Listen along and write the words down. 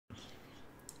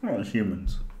Oh, it's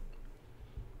humans.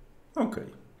 Okay.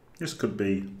 This could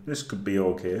be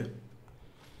okay.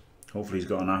 Hopefully he's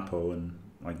got an Apo and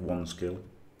like one skill.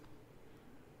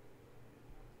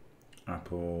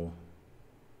 Apo,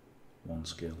 one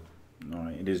skill.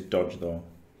 Alright, it is dodge though.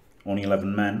 Only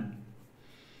 11 men.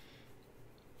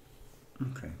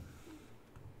 Okay.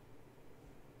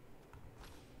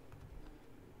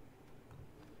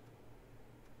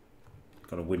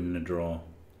 Got to win in a draw.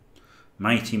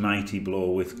 Mighty, mighty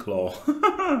blow with claw.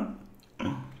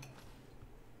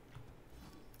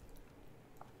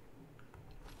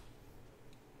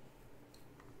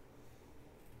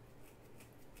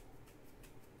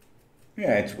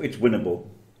 Yeah, it's winnable.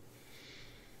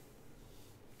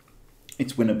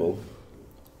 It's winnable.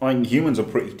 I mean, humans are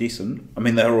pretty decent. I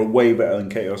mean, they're way better than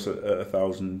Chaos at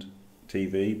 1000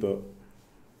 TV, but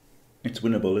it's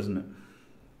winnable, isn't it?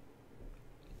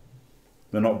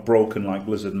 They're not broken like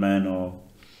lizard men or,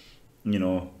 you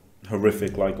know,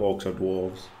 horrific like orcs or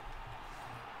dwarves.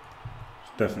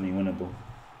 It's definitely winnable.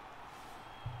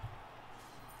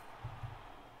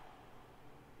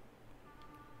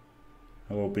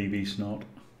 Hello, BB Snot.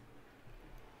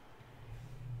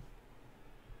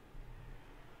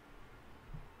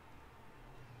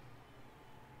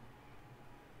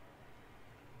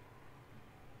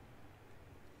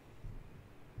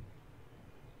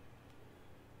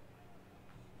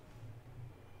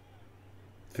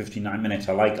 $59.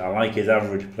 I like his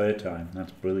average play time.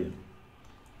 That's brilliant.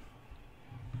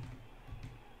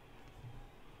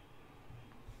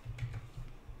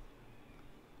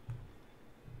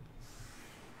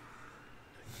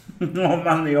 Oh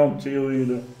man, the old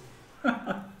cheerleader.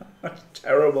 That's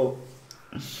terrible.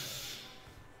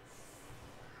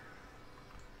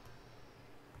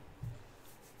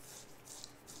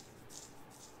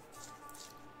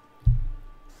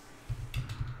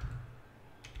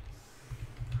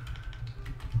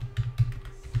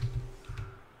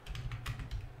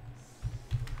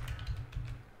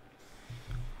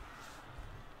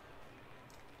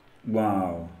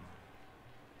 Wow.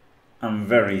 I'm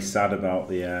very sad about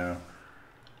the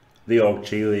orc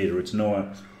cheerleader. It's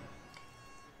no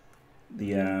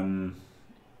the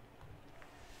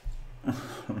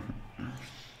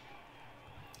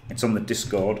it's on the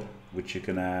Discord, which you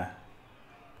can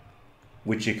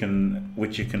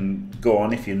go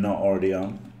on if you're not already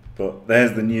on. But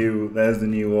there's the new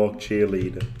orc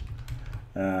cheerleader.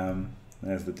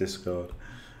 There's the Discord.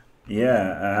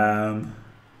 Yeah.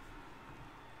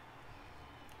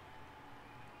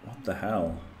 What the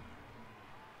hell?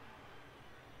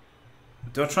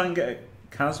 Do I try and get a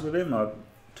Kaz with him or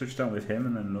touchdown with him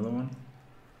and then another one?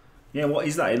 Yeah, what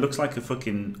is that? It looks like a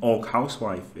fucking orc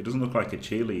housewife. It doesn't look like a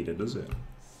cheerleader, does it?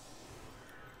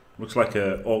 Looks like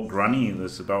a orc granny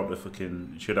that's about to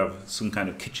fucking... should have some kind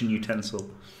of kitchen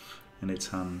utensil in its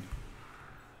hand.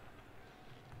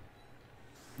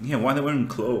 Yeah, why are they wearing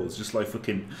clothes? Just like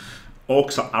fucking...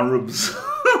 orcs are Arabs.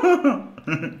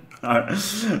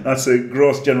 That's a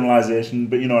gross generalisation,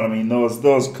 but you know what I mean.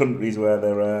 Those countries where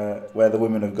they're where the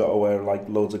women have got to wear like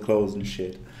loads of clothes and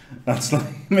shit. That's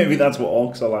like maybe that's what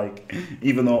orcs are like.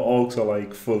 Even though orcs are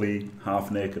like fully half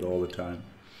naked all the time.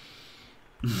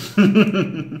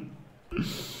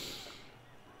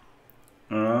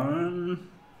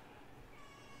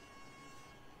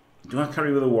 Do I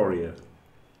carry with a warrior?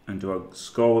 And do I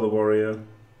score with a warrior?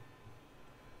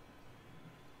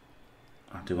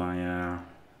 Or do I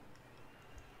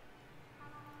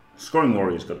scoring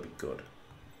warrior's got to be good.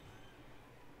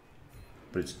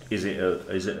 But is it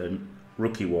a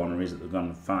rookie one, or is it the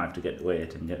gun 5 to get to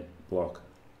 8 and get block?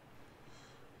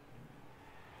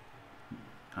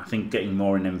 I think getting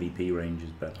more in MVP range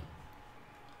is better.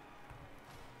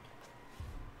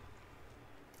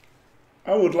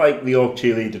 I would like the orc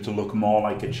cheerleader to look more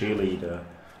like a cheerleader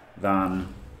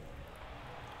than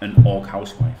an orc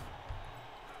housewife.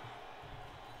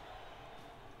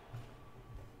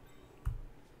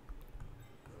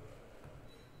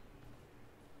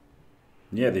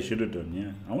 Yeah, they should have done,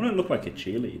 yeah. I want to look like a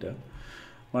cheerleader.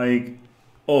 Like,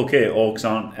 okay, orcs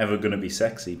aren't ever going to be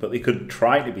sexy, but they could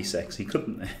try to be sexy,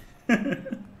 couldn't they?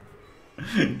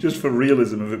 Just for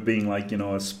realism of it being like, you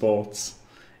know, a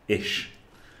sports-ish,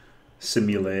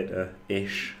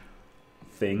 simulator-ish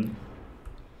thing.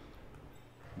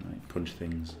 Right, punch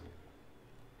things.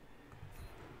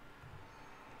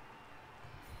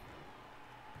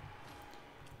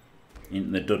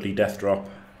 Into the Dudley Death Drop.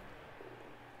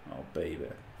 Oh, baby.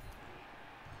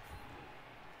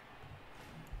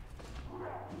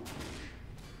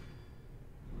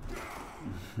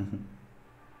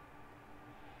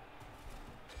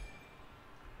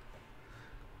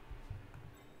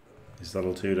 Is that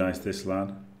all 2 dice, this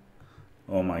lad?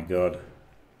 Oh my god.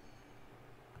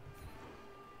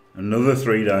 Another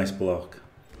 3 dice block.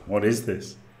 What is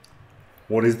this?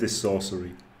 What is this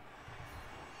sorcery?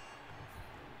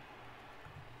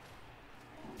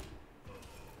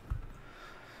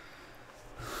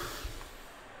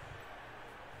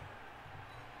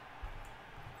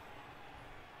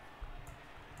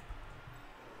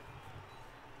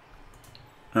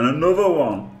 And another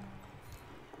one.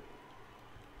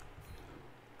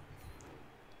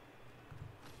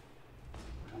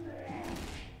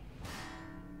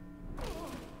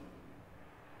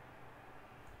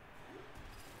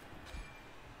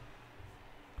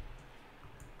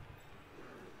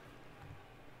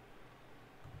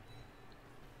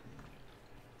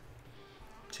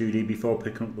 $2D before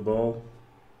picking up the ball.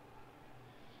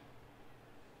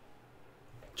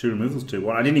 2 removals, 2.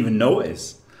 Well, I didn't even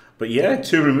notice. But yeah,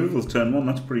 2 removals, turn 1.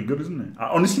 That's pretty good, isn't it? I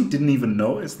honestly didn't even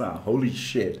notice that. Holy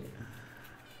shit.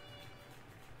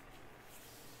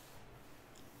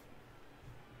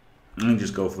 I'm going to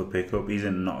just go for the pickup. He's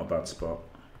in not a bad spot.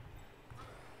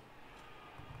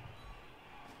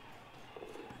 Oh,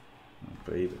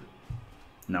 baby.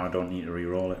 Now I don't need to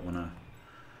re-roll it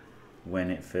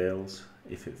when it fails.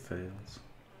 If it fails.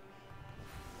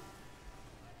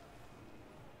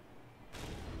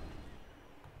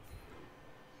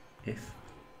 If.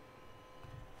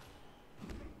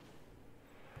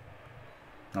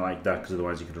 I like that because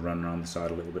otherwise you could have run around the side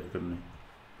a little bit, couldn't you?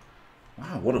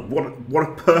 Wow, what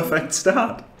a perfect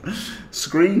start.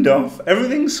 Screened off.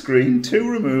 Everything's screened. 2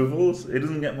 removals. It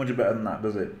doesn't get much better than that,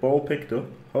 does it? Ball picked up.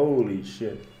 Holy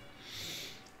shit.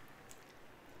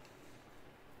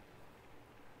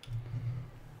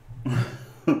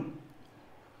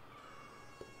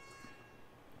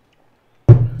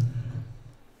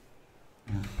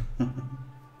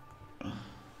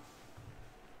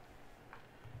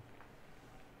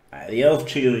 The elf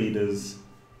cheerleaders.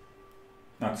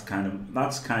 That's kind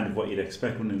of what you'd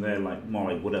expect, wouldn't it? They're like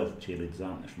more like wood elf cheerleaders,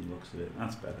 aren't they? From the looks of it,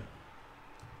 that's better.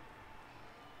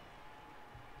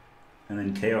 And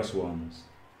then chaos ones,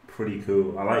 pretty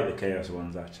cool. I like the chaos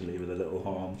ones actually with the little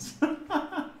horns.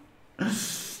 Yeah,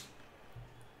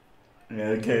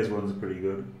 the chaos ones are pretty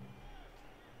good.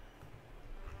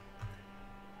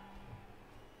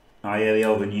 Oh yeah, the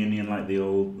Elven Union, like the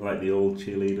old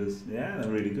cheerleaders. Yeah,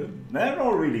 they're really good. They're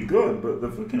all really good, but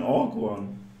the fucking orc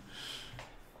one,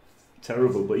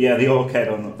 terrible. But yeah, the orc head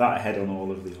on that head on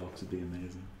all of the orcs would be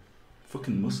amazing.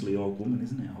 Fucking muscly orc woman,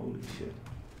 isn't it? Holy shit.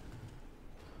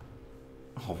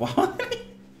 Oh what?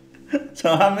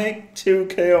 So I make 2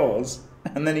 chaos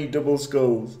and then he double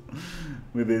skulls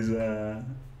with his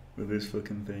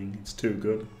fucking thing. It's too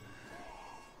good.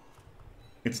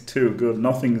 It's too good.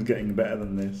 Nothing's getting better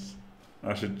than this.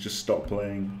 I should just stop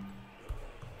playing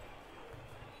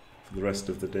for the rest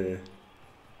of the day.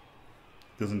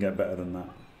 Doesn't get better than that.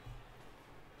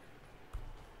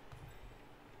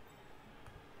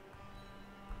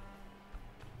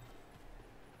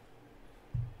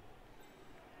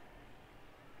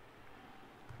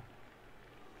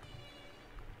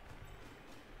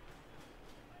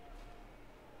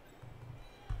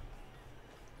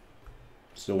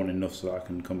 Still want enough so that I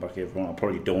can come back here if I want. I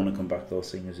probably don't want to come back though,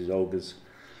 seeing as his ogre's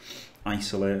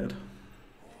isolated.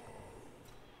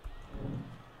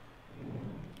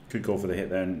 Could go for the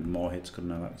hit there and more hits,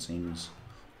 couldn't I? That seems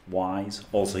wise.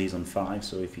 Also he's on 5,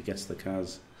 so if he gets the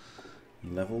Kaz, he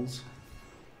levels.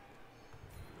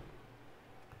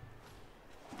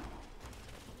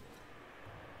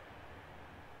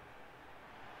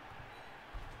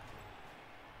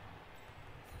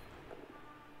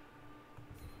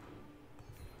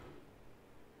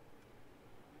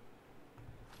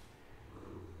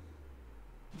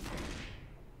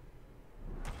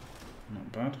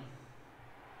 Not bad.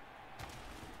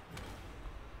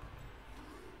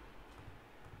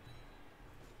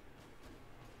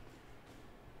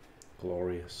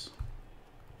 Glorious.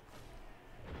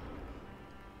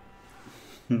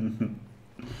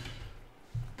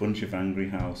 Bunch of angry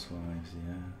housewives,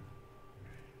 yeah.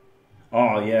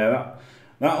 Oh yeah,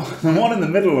 that the one in the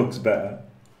middle looks better.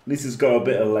 At least it's got a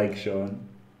bit of leg showing.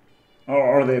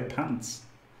 Or are they pants?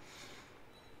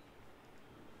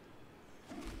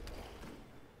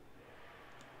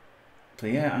 So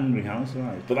yeah, angry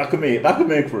housewives. But that could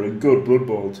make for a good Blood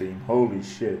Bowl team. Holy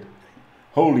shit.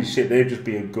 Holy shit, they'd just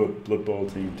be a good Blood Bowl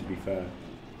team, to be fair.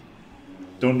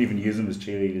 Don't even use them as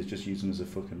cheerleaders, just use them as a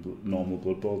fucking normal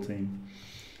Blood Bowl team.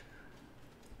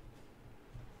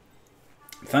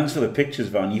 Thanks for the pictures,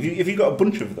 Van. Have you got a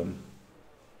bunch of them?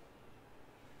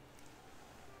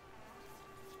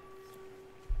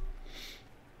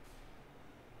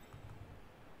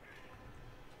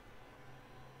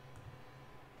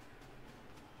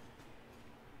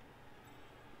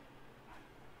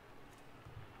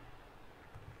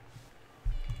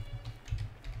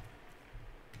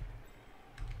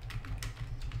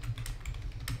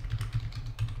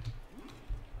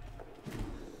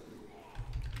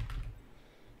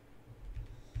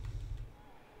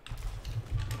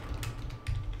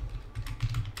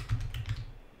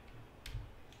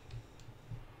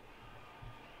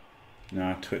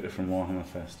 Nah, Twitter from Warhammer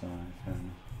Fest. Alright,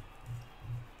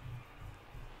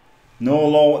 no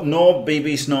law, no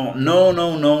BB Snort, no.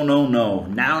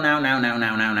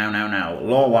 Now.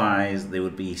 Law-wise, they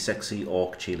would be sexy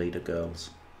orc cheerleader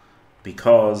girls.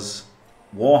 Because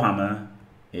Warhammer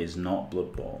is not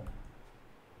Blood Bowl.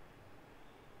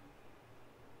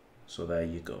 So there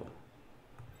you go.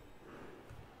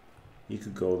 You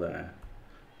could go there,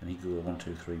 and he could go 1,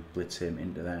 2, 3, blitz him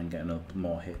into there and get another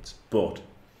more hits. But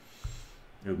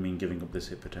it would mean giving up this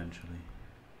hit potentially.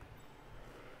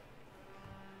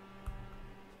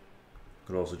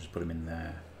 Could also just put him in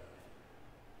there.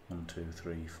 1, 2,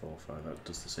 3, 4, 5. That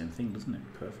does the same thing, doesn't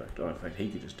it? Perfect. Or in fact, he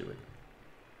could just do it.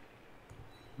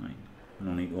 Right.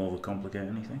 No need to overcomplicate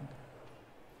anything.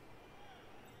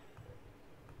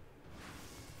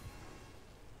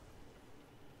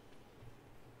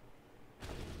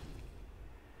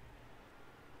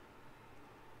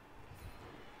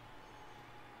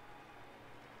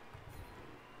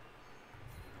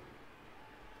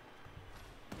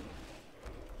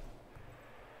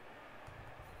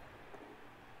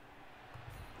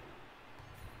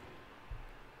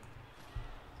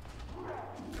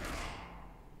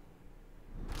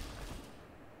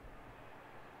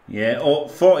 Yeah,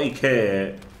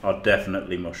 40k are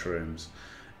definitely mushrooms,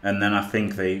 and then I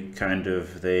think they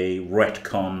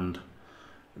retconned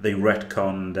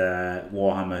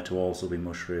Warhammer to also be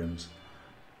mushrooms,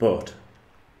 but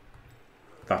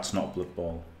that's not Blood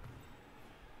Bowl.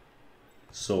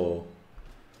 So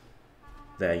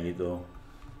there you go.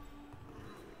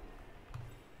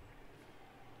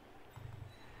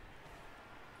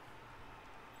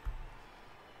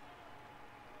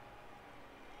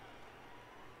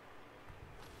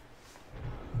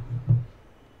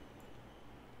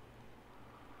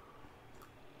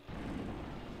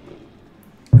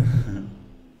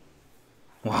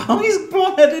 Wow, he's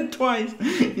boneheaded twice.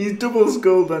 He's double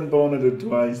skulled and boneheaded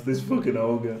twice. This fucking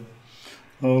ogre.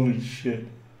 Holy shit.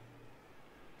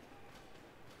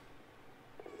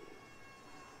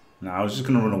 No, I was just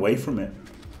gonna run away from it.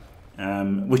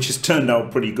 Which has turned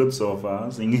out pretty good so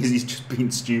far, seeing as he's just been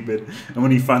stupid. And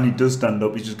when he finally does stand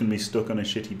up, he's just gonna be stuck on a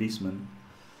shitty beastman.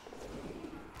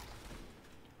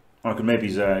 Or I could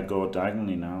maybe go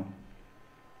diagonally now.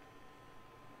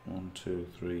 1, 2,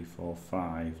 3, 4,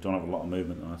 5. Don't have a lot of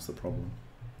movement though, that's the problem.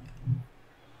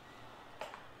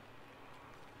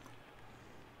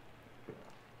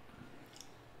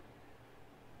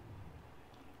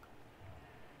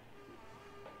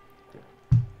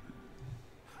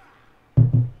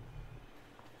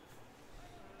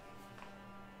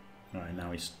 Right,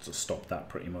 now he's stopped that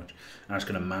pretty much. I'm just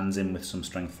going to man's in with some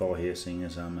strength 4 here, seeing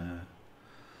as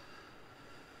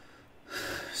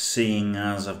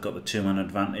I've got the 2-man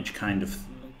advantage, kind of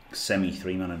semi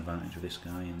 3-man advantage of this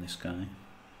guy and this guy.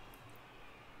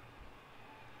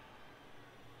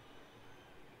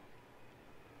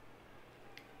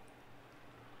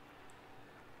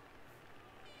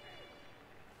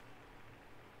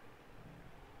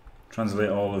 Translate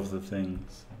all of the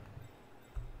things.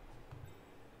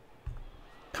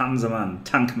 Panzerman,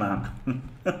 Tankman.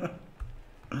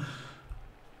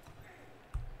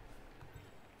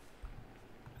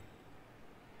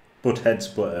 But Head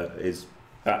Splitter is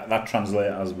that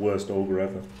translates as worst ogre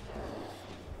ever.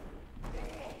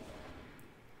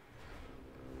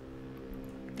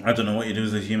 I don't know what you do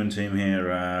as a human team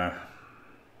here. I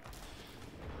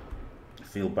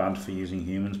feel bad for using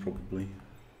humans, probably.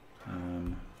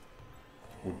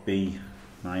 Would be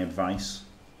my advice.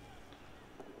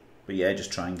 But yeah,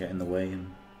 just try and get in the way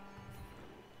and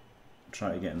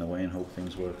hope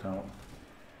things work out.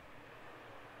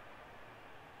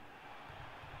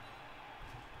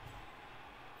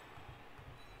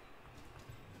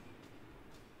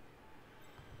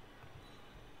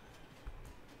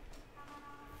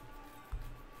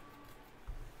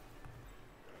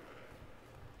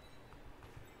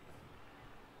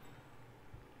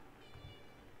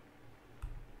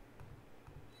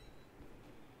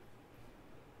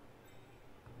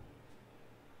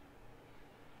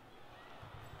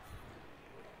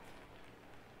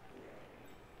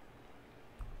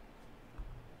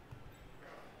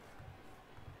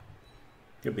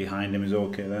 Get behind him is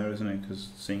okay there, isn't it? Because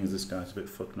seeing as this guy's a bit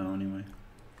fucked now anyway.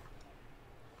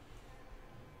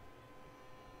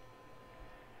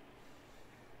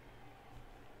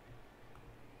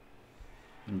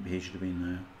 Maybe he should have been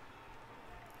there.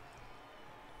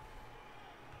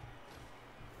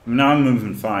 Now I'm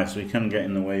moving 5, so he can get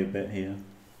in the way a bit here.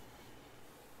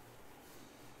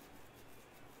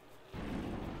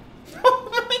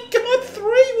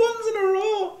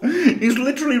 He's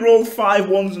literally rolled 5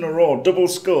 1s in a row, double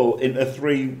skull into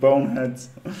 3 boneheads.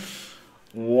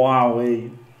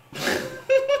 Wowee.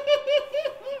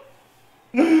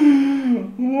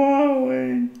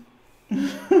 Wowee.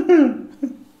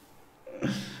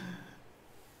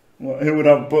 What, who would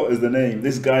have Butt as the name?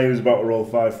 This guy who's about to roll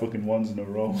 5 fucking ones in a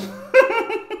row.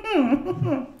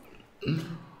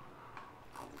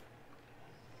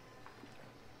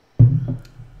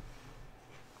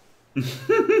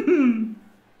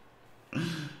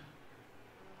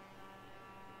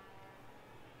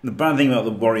 The bad thing about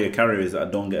the warrior carrier is that I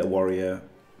don't get a warrior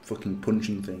fucking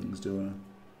punching things, do I?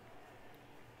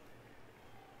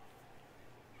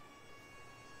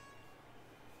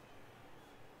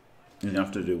 You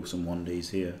have to do some 1Ds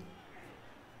here.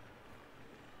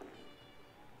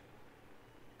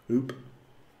 Oop.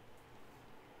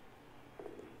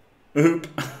 Oop.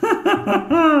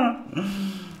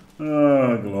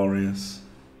 Oh, glorious.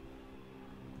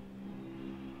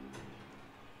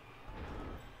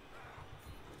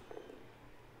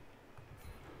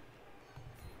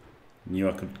 Knew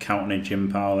I could count on a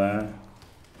gym pal there.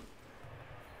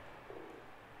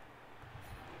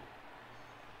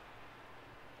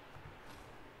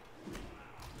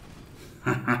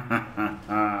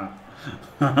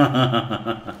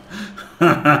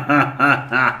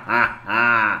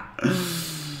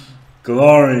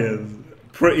 Glorious.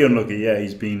 Pretty unlucky, yeah,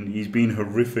 he's been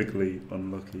horrifically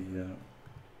unlucky, yeah.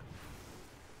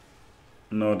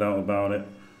 No doubt about it.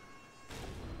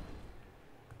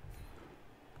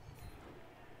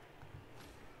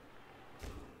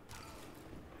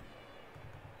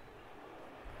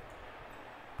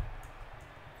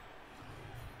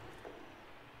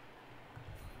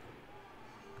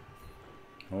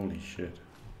 Holy shit.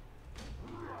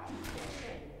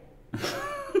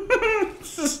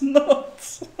 This is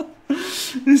nuts.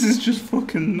 This is just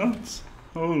fucking nuts.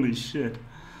 Holy shit.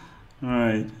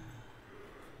 Alright.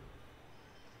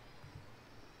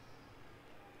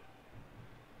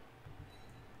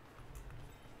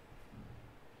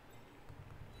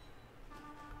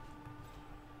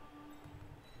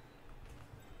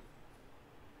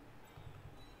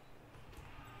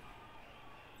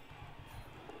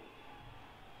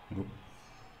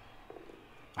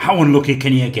 How unlucky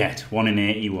can you get? 1 in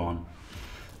 81.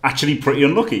 Actually pretty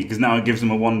unlucky, because now it gives him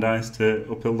a 1 dice to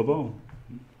uphill the ball.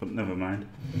 But never mind.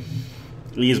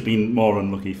 He has been more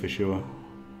unlucky for sure.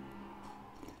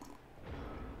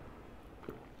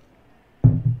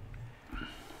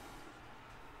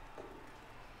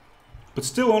 But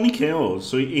still only KOs,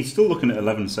 so he's still looking at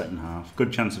 11 second half.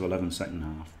 Good chance of 11 second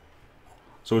half.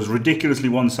 So as ridiculously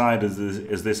one-sided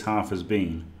as this half has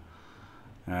been,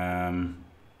 if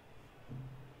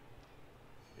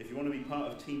you want to be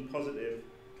part of Team Positive,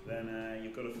 then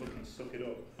you've got to fucking suck it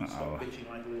up and stop bitching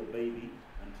like a little baby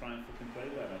and try and fucking play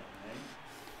better,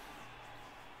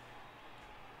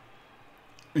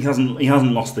 eh? He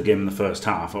hasn't lost the game in the first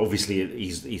half. Obviously,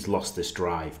 he's lost this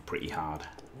drive pretty hard.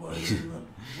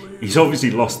 He's obviously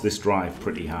lost this drive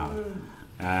pretty hard.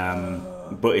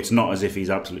 But it's not as if he's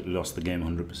absolutely lost the game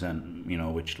 100%. You know,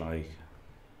 which like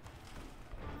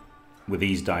with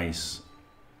these dice,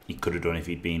 he could have done if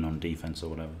he'd been on defense or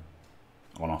whatever.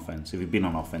 On offense. If he'd been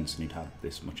on offense and he'd had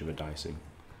this much of a dicing,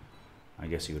 I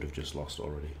guess he would have just lost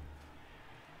already.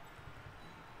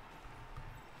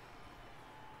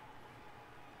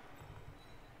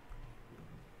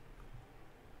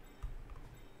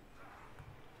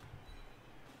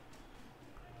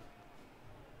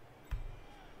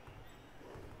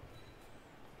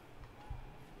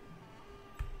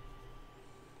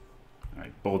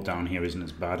 Alright, board down here isn't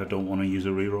as bad. I don't want to use a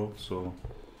reroll, so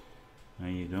there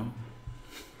you go.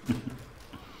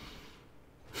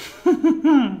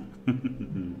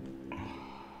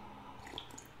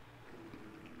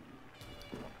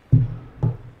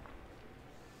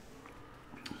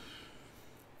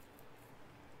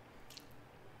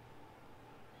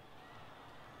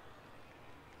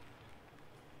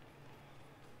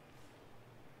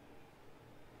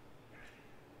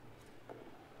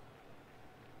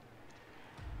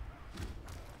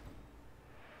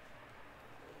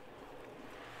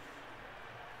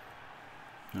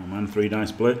 Oh man, 3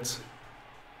 dice blitz.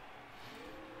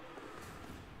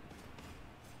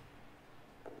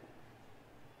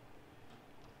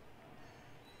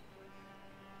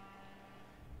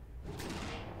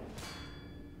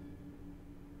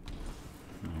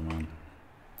 Oh man.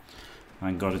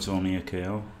 Thank God it's only a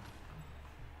KO.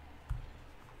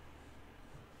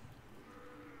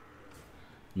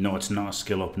 No, it's not a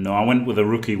skill up. No, I went with a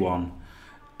rookie one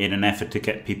in an effort to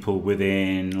get people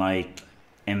within like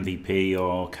MVP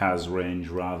or Kaz range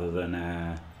rather than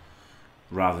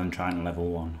trying to level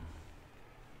 1.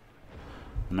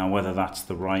 Now whether that's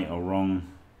the right or wrong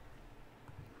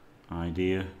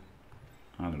idea,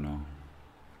 I don't know.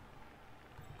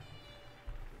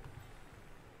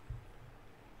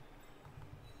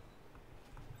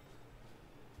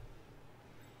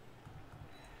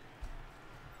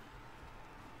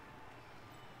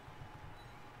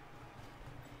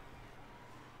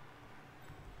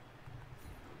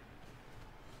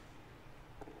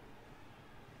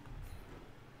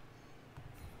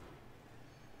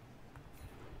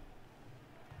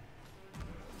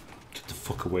 Get the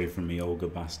fuck away from me, Olga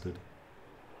bastard.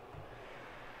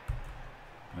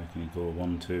 Where can you go?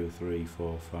 1, 2, 3,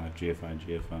 4, 5, GFI,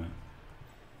 GFI.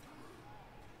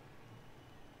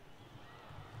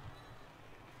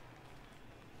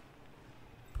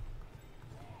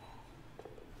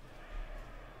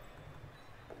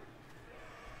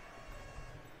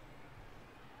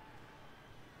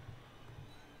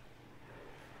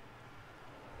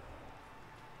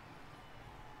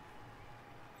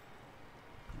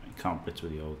 You can't blitz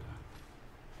with the Olga.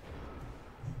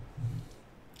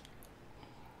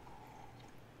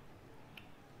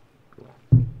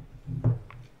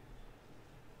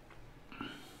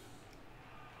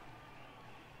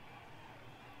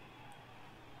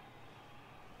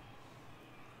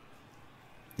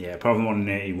 Yeah, probably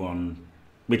 181,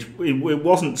 which it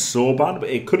wasn't so bad, but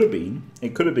it could have been.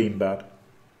 It could have been bad.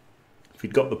 If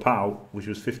he'd got the POW, which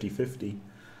was 50-50,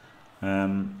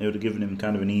 it would have given him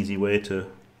kind of an easy way to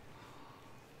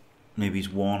maybe he's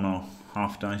 1 or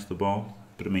half dice the ball.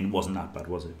 But I mean, it wasn't that bad,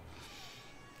 was it?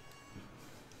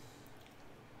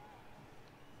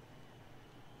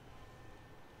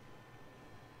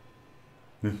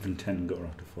 Movement 10 got her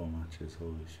after 4 matches,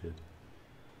 holy shit.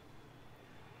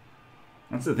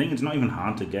 That's the thing, it's not even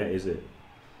hard to get, is it?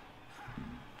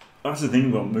 That's the thing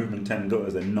about movement 10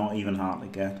 gutters, they're not even hard to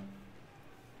get.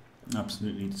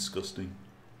 Absolutely disgusting.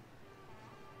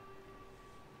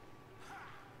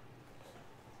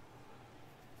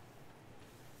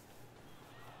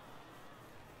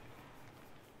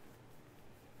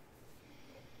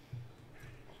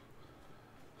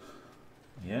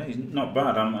 Yeah, he's not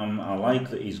bad. I like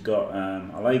that he's got.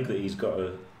 I like that he's got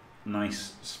a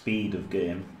nice speed of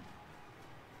game.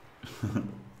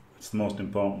 It's the most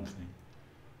important thing.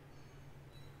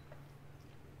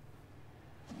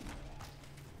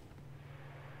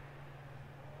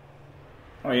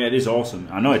 Oh yeah, it is awesome.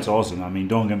 I know it's awesome. I mean,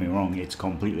 don't get me wrong, it's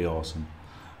completely awesome.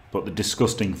 But the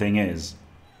disgusting thing is,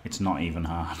 it's not even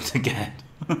hard to get.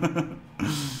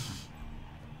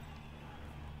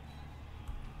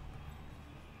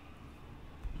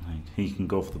 He can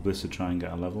go for the Bliss to try and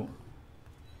get a level.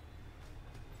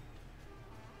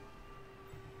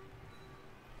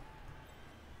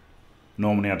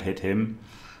 Normally I'd hit him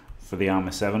for the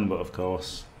armor 7, but of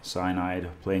course Cyanide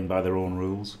playing by their own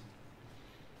rules.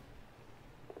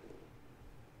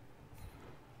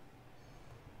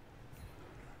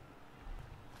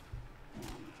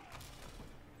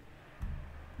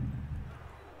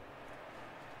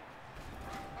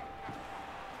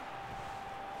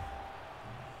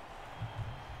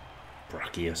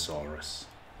 Brachiosaurus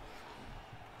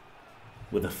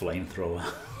with a flamethrower.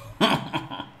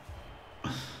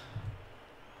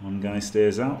 One guy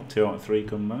stays out, 2 out of 3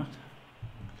 come back.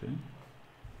 Okay.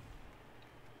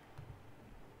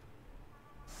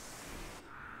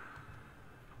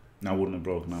 I wouldn't have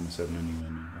broken armor 7 anyway,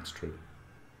 no, that's true.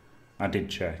 I did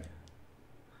check.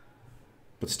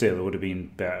 But still, it would have been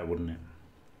better, wouldn't it?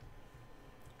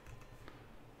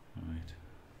 Alright.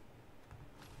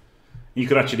 He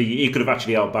could have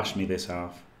actually outbashed me this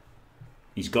half.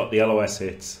 He's got the LOS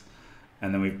hits,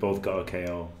 and then we've both got a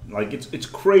KO. Like, it's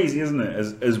crazy, isn't it?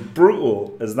 As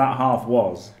brutal as that half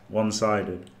was,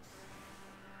 one-sided,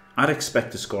 I'd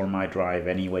expect to score my drive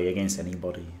anyway against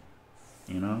anybody,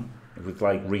 you know, with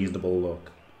like reasonable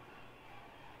luck.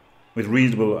 With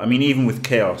reasonable, I mean, even with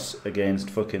Chaos against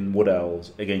fucking Wood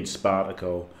Elves, against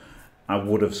Spartaco, I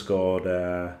would have scored.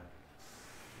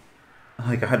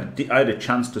 Like I had a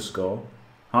chance to score.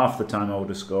 Half the time I would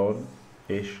have scored,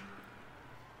 ish,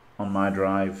 on my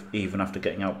drive, even after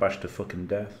getting outbashed to fucking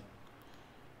death.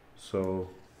 So,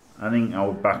 I think I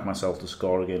would back myself to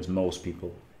score against most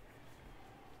people.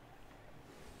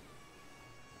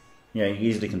 Yeah, you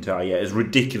easily can tell. Yeah, as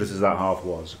ridiculous as that half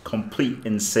was, complete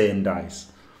insane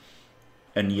dice,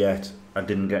 and yet I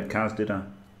didn't get Kaz, did I?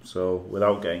 So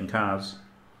without getting Kaz,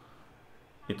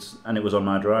 and it was on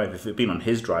my drive. If it had been on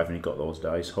his drive and he got those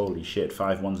dice, holy shit,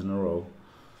 5 ones in a row,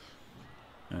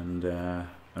 and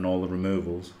all the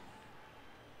removals.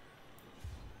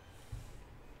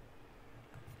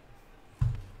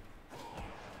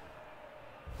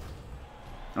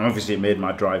 And obviously it made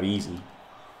my drive easy.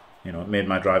 You know, it made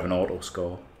my drive an auto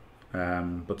score.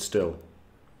 But still,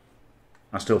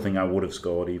 I still think I would have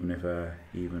scored even if,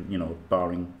 you know,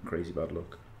 barring crazy bad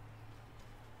luck.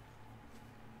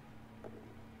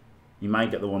 You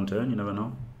might get the one turn, you never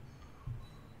know.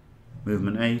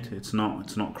 Movement 8, it's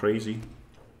not crazy.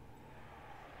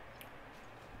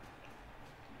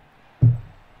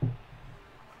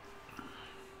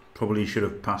 Probably should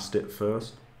have passed it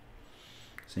first,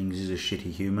 seeing as he's a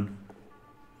shitty human.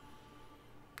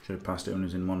 Should have passed it when he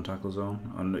was in one tackle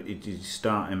zone. And you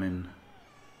start him in.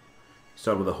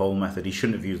 Start with the whole method. He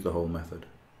shouldn't have used the whole method.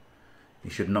 He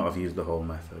should not have used the whole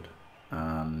method,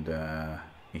 and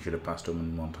he should have passed him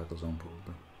in one tackle zone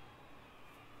probably.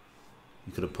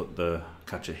 You could have put the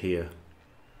catcher here,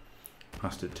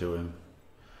 passed it to him,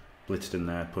 blitzed him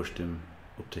there, pushed him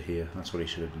up to here. That's what he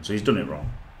should have done. So he's done it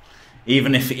wrong.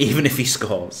 Even if he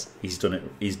scores, he's done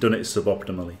it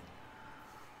suboptimally.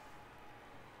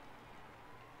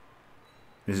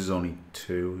 This is only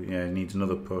 2. Yeah, he needs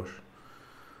another push.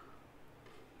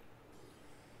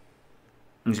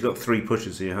 And he's got 3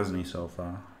 pushes here, hasn't he, so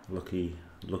far? Lucky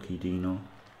Dino.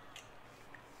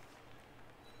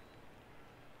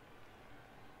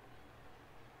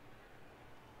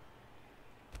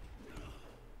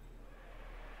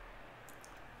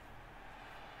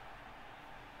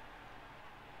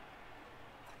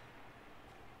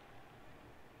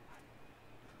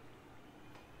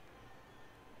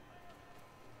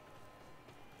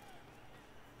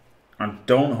 And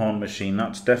don't haunt machine,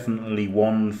 that's definitely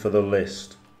one for the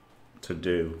list to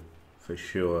do, for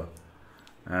sure.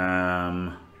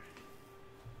 That's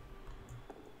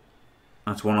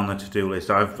one on the to-do list.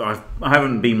 I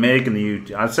haven't been making the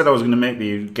YouTube. I said I was going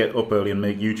to get up early and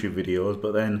make YouTube videos,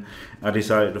 but then I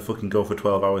decided to fucking go for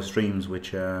 12-hour streams,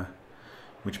 which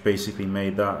basically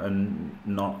made that and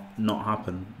not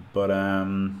happen. But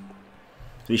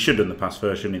he should have done the pass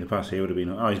first, shouldn't he? The pass here would have been,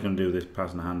 oh, he's going to do this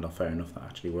pass and the handoff. Fair enough, that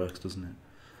actually works, doesn't it?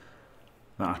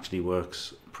 That actually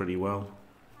works pretty well.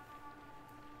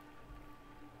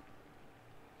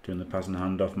 Doing the pass and the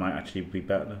handoff might actually be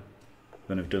better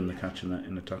than have done the catch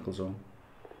in the tackle zone.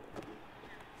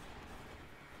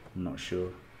 I'm not sure.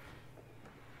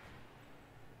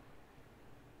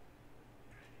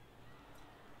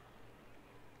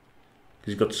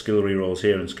 Because he's got skill rerolls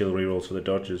here and skill rerolls for the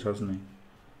Dodgers, hasn't he?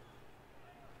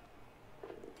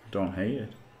 Don't hate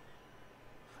it.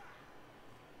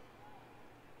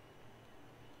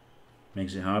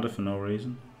 Makes it harder for no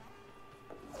reason.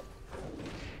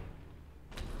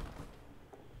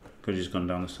 Could have just gone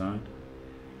down the side.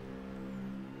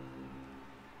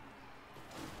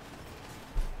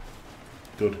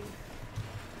 Good.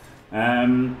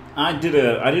 I did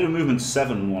a movement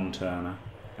 7 one-turner,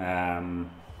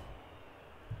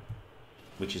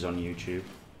 which is on YouTube.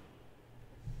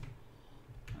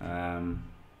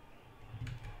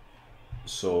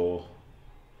 So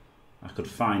I could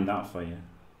find that for you.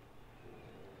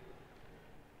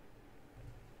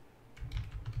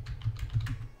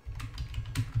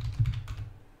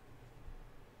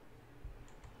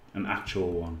 An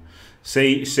actual one.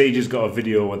 Sage has got a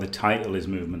video where the title is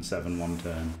Movement 7 one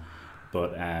turn,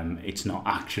 but it's not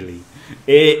actually.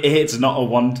 It's not a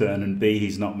one turn, and B,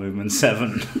 he's not Movement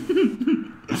 7.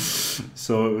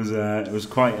 So it was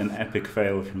quite an epic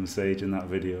fail from Sage in that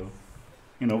video.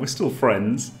 You know, we're still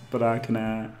friends, but I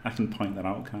can point that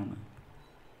out, can't I?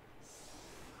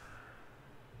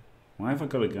 Why have I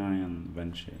got a guy on the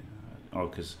bench here? Oh,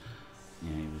 because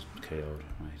yeah, he was KO'd,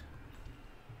 right?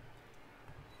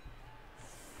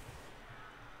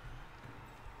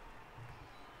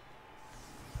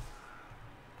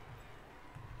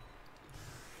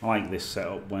 I like this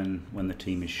setup when the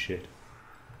team is shit.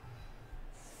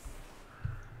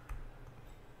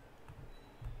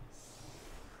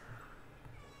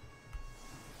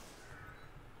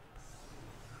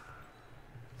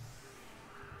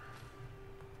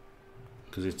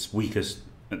 Because it's weakest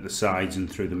at the sides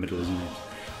and through the middle, isn't it?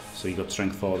 So you got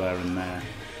strength 4 there and there.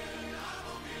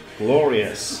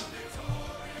 Glorious.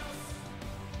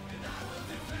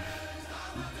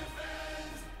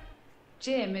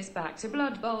 Jim is back to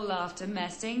Blood Bowl after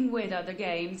messing with other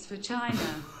games for China.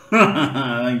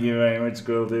 Thank you very much,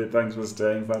 Girl Dude. Thanks for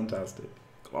staying. Fantastic.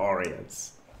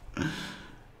 Glorious.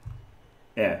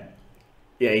 Yeah.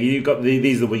 Yeah, you've got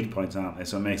these are the weak points, aren't they?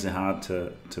 So it makes it hard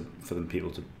for people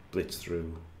to blitz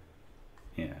through.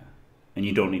 Yeah. And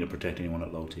you don't need to protect anyone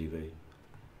at low TV.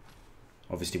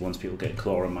 Obviously, once people get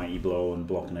Claw and Mighty Blow and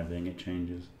block and everything, it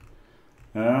changes.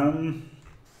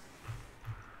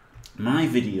 My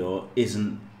video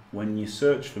isn't, when you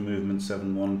search for Movement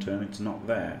 7 one turn, it's not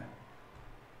there.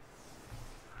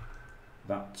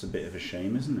 That's a bit of a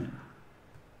shame, isn't it?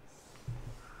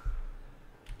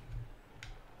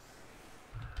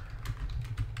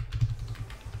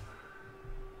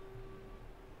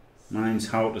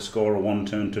 times how to score a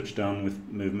 1-turn touchdown with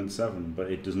movement 7,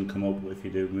 but it doesn't come up if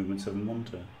you do movement 7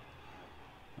 1-turn.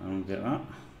 I don't get that.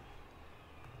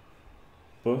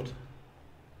 But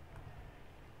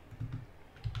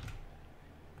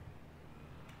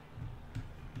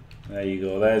there you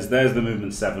go. There's the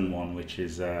movement 7 one, which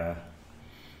is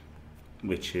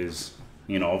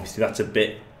you know, obviously that's a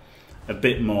bit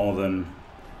more than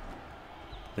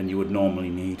you would normally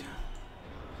need.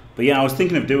 But yeah, I was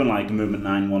thinking of doing like movement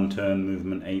 9 1-turn,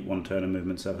 movement 8 1-turn, and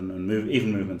movement 7, and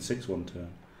even movement 6 1-turn.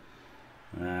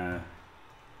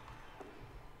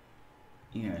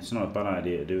 Yeah, it's not a bad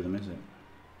idea to do them, is it?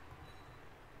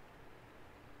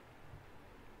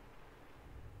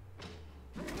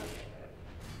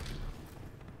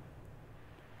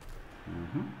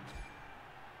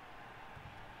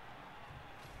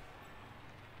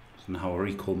 So now we're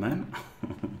equal men.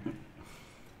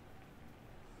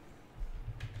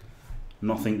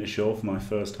 Nothing to show for my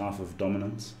first half of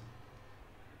dominance.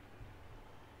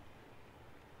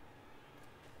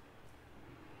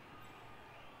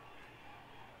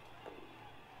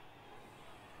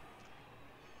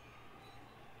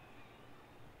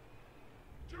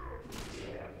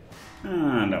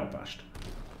 And outbashed.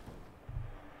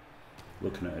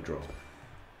 Looking at a draw.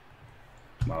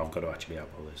 Well, I've got to actually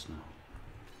outball this now.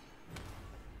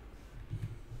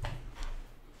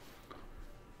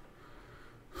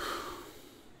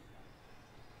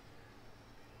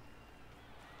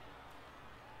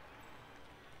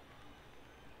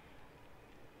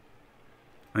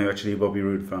 Are you actually a Bobby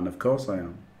Roode fan? Of course I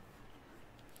am.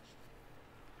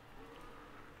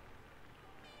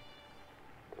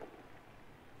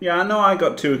 Yeah, I know I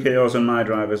got 2 KOs on my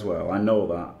drive as well. I know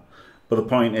that. But the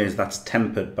point is that's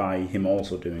tempered by him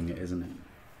also doing it, isn't it?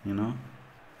 You know?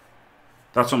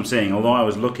 That's what I'm saying. Although I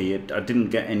was lucky, I didn't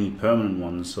get any permanent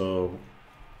ones, so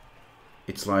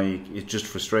it's like, it's just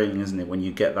frustrating, isn't it? When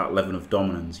you get that level of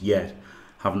dominance, yet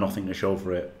have nothing to show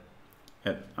for it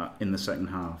in the second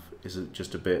half. Is it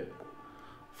just a bit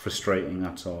frustrating,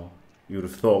 that's all. You would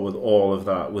have thought with all of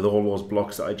that, with all those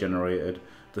blocks that I generated,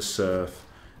 the surf,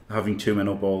 having 2 men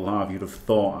up all half, you'd have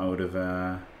thought I would have,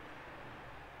 I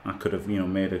could have, you know,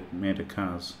 made a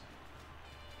Kaz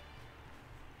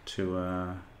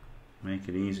to make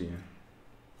it easier.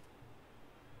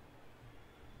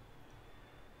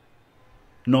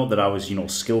 Not that I was, you know,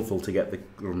 skillful to get the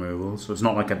removals, so it's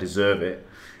not like I deserve it.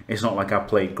 It's not like I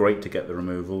played great to get the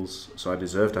removals, so I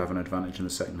deserve to have an advantage in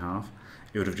the second half.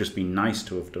 It would have just been nice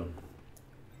to have done.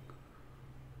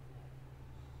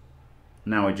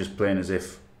 Now I'm just playing as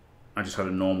if I just had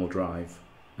a normal drive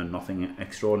and nothing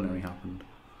extraordinary happened.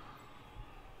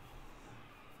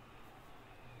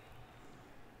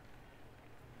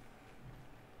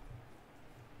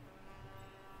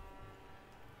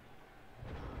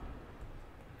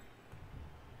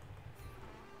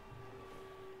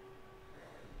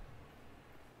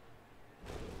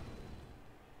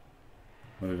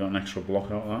 Well, we got an extra block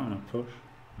out of that and a push.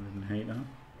 I didn't hate that.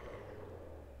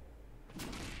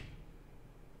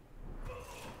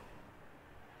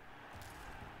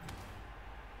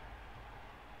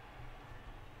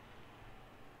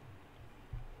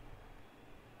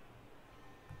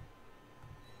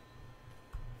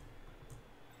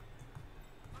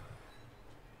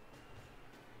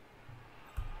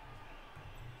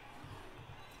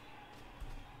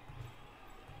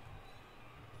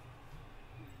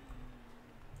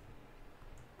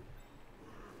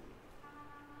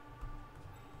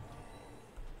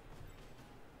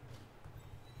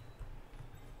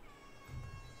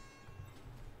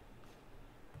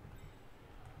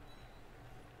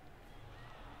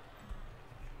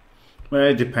 Well,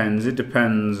 it depends. It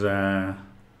depends,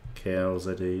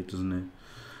 KLZD, doesn't it?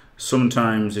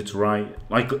 Sometimes it's right.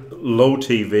 Like low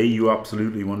TV, you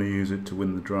absolutely want to use it to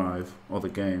win the drive or the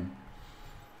game.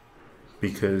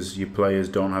 Because your players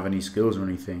don't have any skills or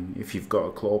anything. If you've got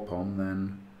a Clawpom,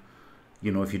 then,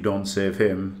 you know, if you don't save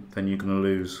him, then you're going to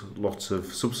lose lots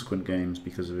of subsequent games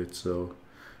because of it. So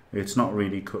it's not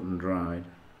really cut and dried.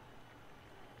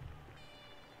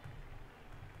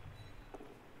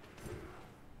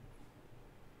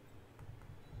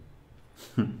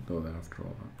 Go there after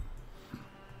all that.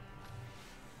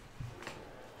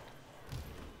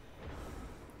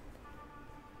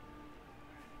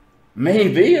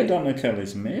 Maybe, I don't know,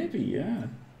 Kelly's. Maybe, yeah.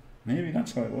 Maybe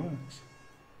that's how it works.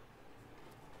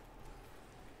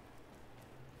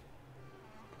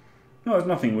 No, there's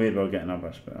nothing weird about getting that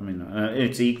bash, but I mean,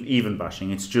 it's even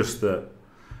bashing. It's just that,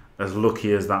 as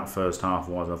lucky as that first half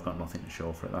was, I've got nothing to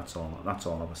show for it. That's all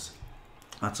I was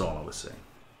saying.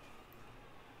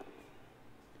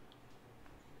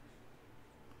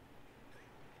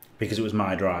 because it was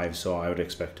my drive, so I would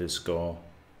expect to score.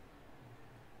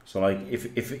 So like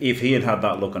if he had had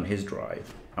that look on his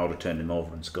drive, I would have turned him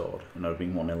over and scored, and I'd have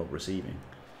been 1-0 up receiving.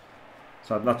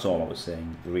 So that's all I was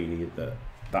saying. Really,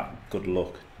 that good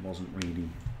luck wasn't really.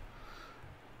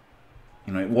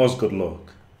 You know, it was good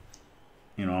luck.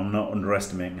 You know, I'm not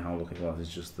underestimating how lucky it was. It's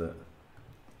just that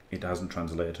it hasn't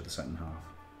translated to the second half.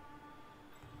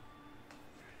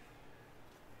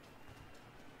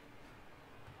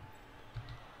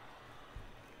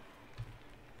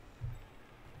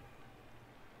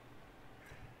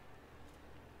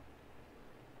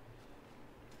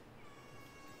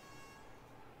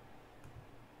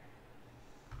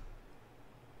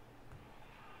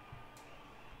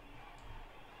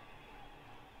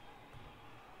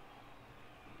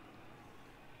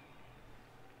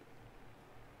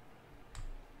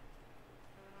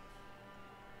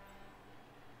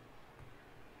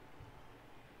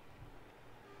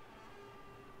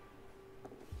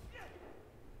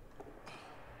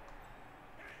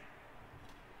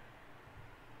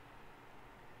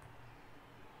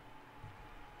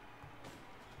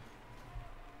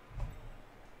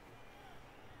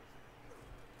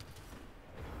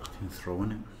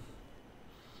 Throwing it.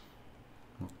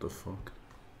 What the fuck?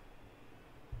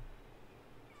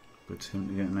 Good him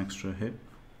to get an extra hit.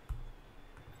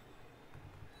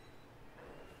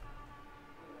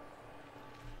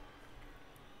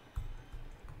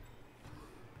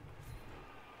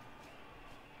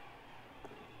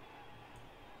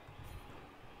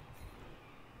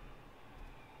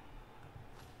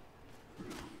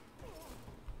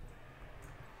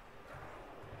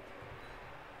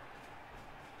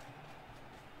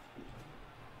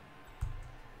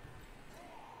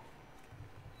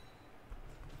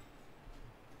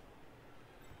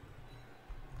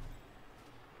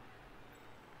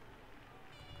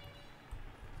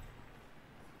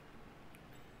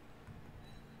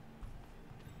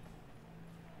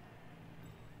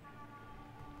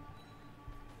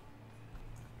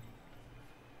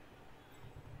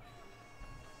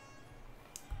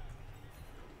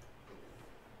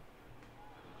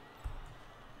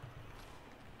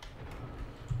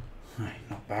 Right,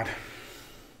 not bad.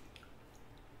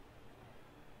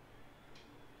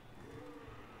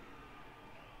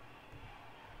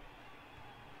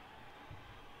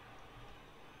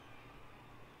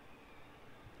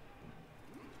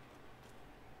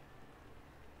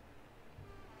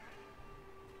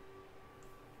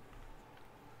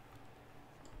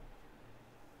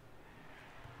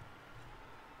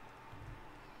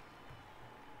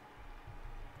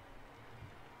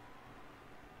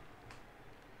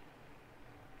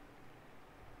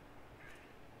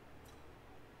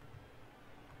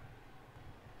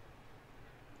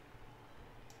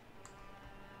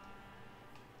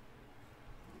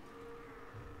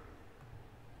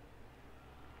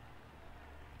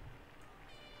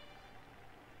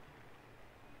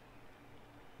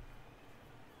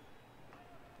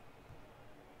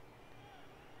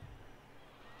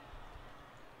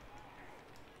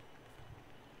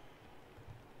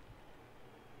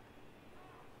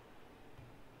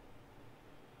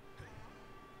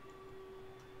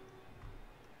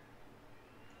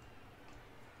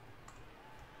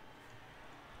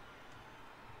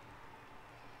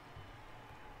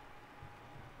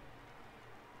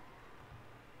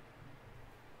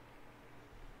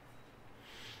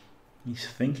 He's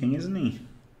thinking, isn't he?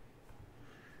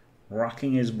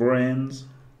 Racking his brains.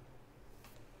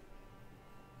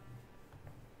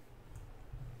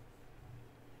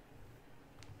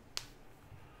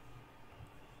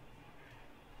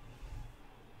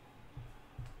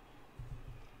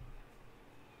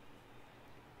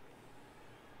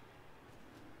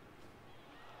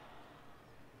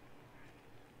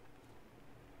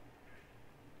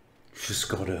 Should have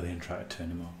scored early and tried to turn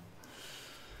him on.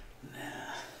 Nah.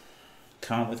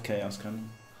 Can't with chaos, can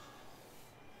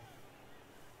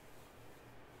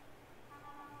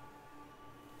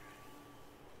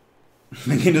you?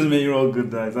 Thinking doesn't make you all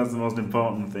good dice. That's the most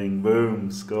important thing.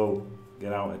 Boom, skull.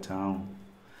 Get out of town.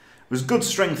 It was good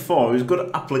strength 4. It was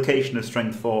good application of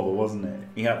strength 4, though, wasn't it?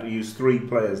 He had to use 3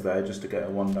 players there just to get a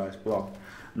 1 dice block.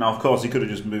 Now, of course, he could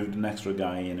have just moved an extra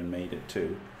guy in and made it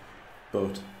 2.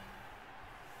 But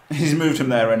he's moved him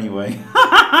there anyway.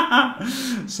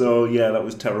 So, yeah, that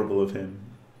was terrible of him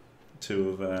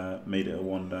to have made it a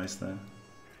 1 dice there.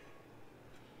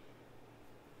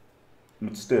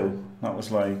 But still, that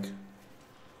was like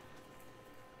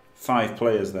 5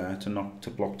 players there to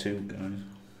block 2 guys.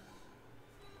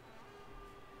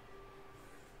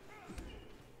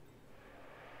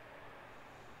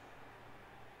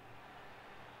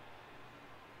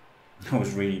 That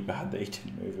was really bad that he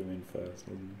didn't move him in first,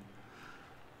 wasn't it?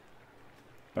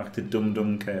 Back to Dum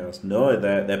Dum Chaos. No,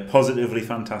 they're positively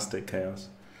fantastic Chaos.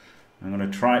 I'm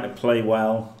going to try to play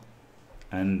well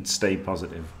and stay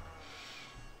positive.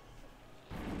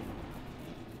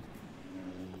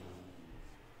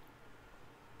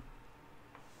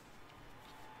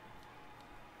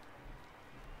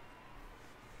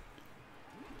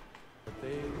 They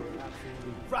were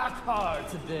absolutely rock hard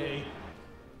today.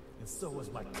 And so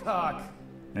was my cock.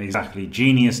 Exactly.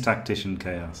 Genius Tactician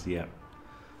Chaos. Yep.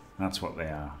 That's what they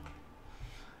are.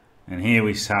 And here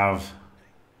we have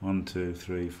 1, 2,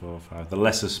 3, 4, 5. The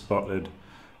lesser spotted.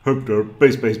 Hooked up.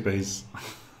 Base, base, base.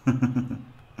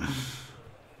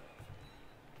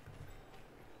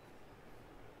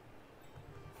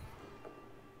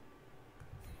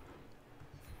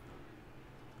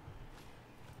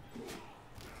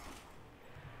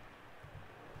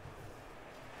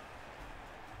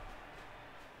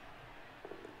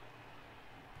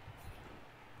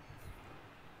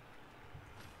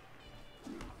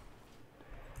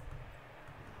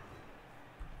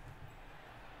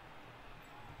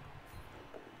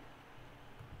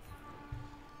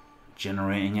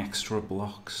 Generating extra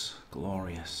blocks.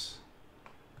 Glorious.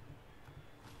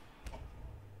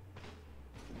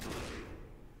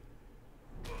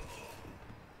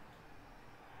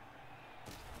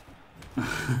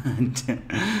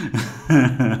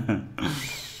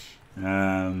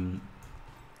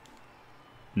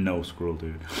 No, Squirrel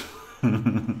Dude.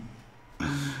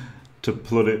 To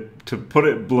put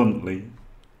it bluntly,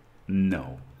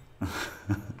 no.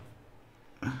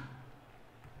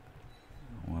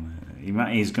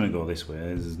 He's going to go this way.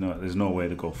 There's no way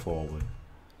to go forward.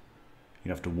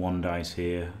 You'd have to 1 dice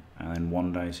here and then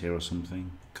 1 dice here or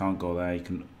something. Can't go there. You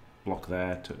can block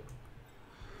there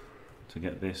to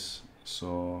get this.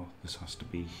 So this has to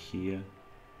be here.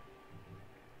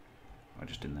 I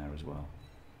just in there as well.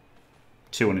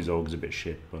 2 on his ogre's a bit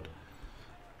shit, but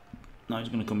now he's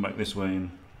going to come back this way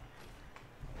and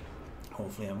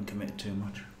hopefully I haven't committed too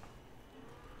much.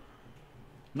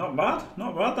 Not bad.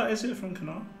 Not bad. That is it from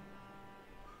Canard.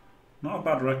 Not a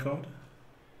bad record.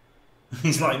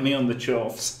 He's like me on the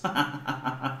chuffs.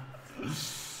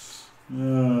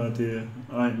 Oh dear.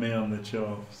 Like me on the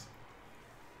chuffs.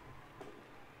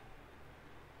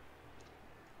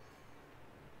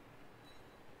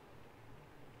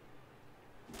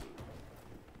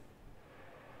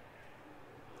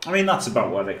 I mean, that's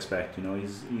about what I'd expect, you know.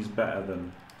 He's better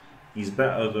than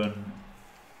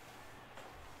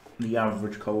the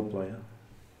average cold player.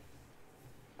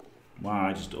 Wow,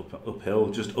 I just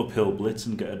uphill blitz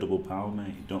and get a double power,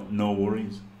 mate. No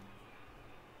worries.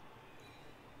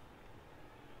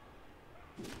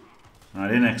 I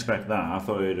didn't expect that. I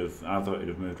thought he'd have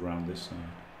moved around this side.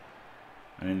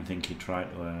 I didn't think he'd try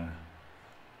to,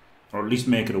 or at least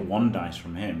make it a 1 dice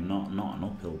from him, not an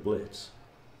uphill blitz.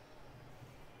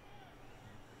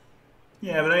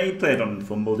 Yeah, but he played on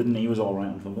Fumble, didn't he? He was all right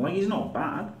on Fumble. Like, he's not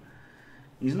bad.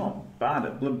 He's not bad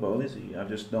at Blood Bowl, is he? I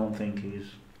just don't think he's,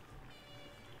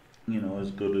 you know,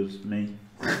 as good as me.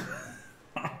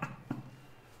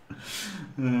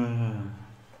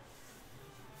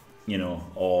 You know,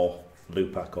 or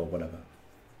Lupac or whatever.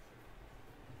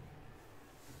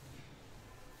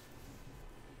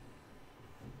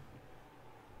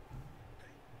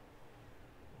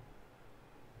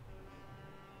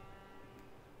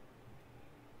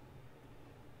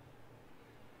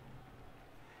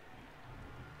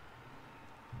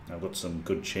 I've got some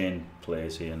good chain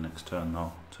plays here next turn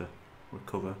now to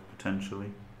recover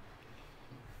potentially.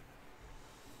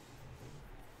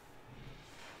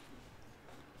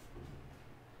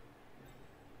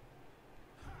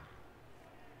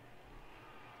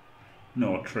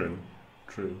 No, true.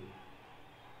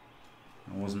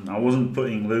 I wasn't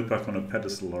putting Lupac on a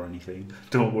pedestal or anything.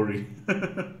 Don't worry.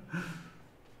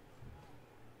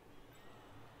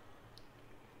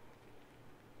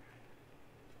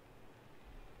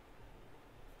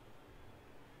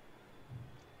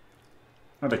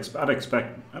 I'd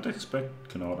expect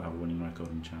Canard to have a winning record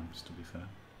in champs, to be fair.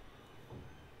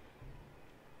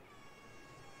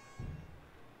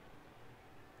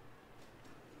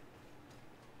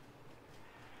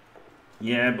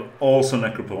 Yeah, but also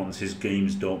Necropotence, his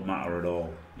games don't matter at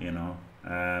all, you know.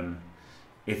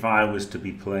 If I was to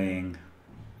be playing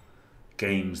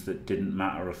games that didn't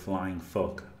matter a flying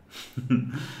fuck,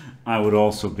 I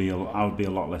would be a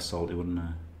lot less salty, wouldn't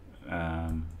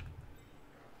I?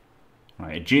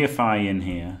 Right, a GFI in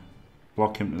here,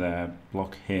 block him there,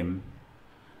 block him,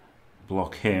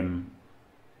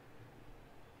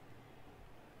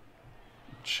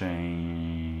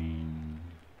 chain,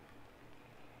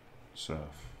 surf.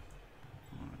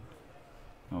 Right.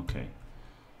 Okay.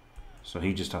 So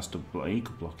he just has to block. He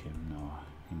could block him. No,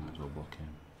 he might as well block him.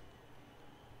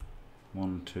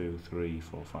 1, 2, 3,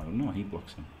 4, 5. No, he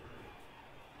blocks him.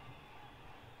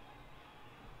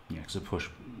 Yeah, because the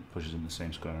pushes in the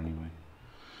same square anyway.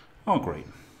 Oh, great.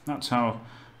 That's how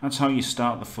you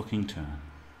start the fucking turn.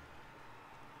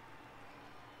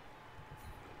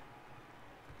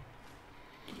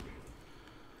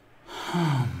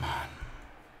 Oh, man.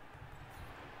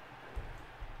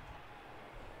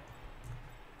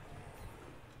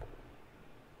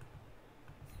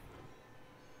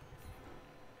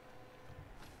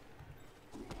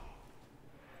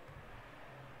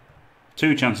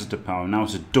 Two chances to power. Now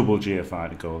it's a double GFI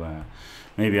to go there.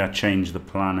 Maybe I change the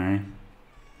plan, eh?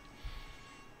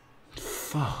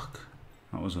 Fuck.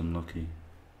 That was unlucky.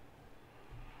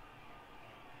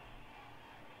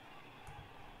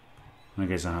 I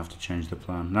guess I have to change the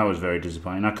plan. That was very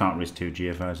disappointing. I can't risk 2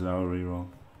 GFIs without a reroll.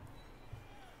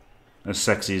 As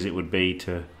sexy as it would be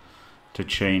to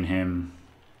chain him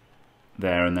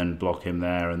there and then block him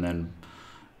there and then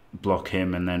block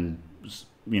him and then,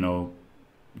 you know,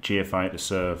 GFI to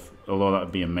serve, although that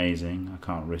would be amazing. I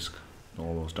can't risk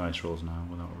all those dice rolls now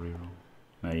without a reroll.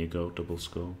 There you go, double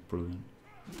skull, brilliant.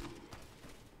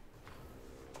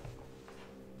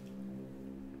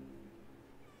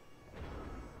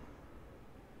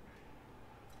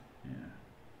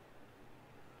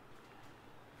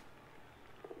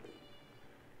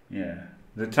 Yeah,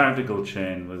 the tactical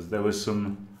chain was, there was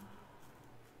a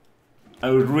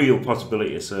real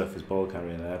possibility to surf his ball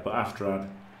carrier there, but after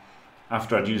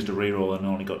I'd used a reroll and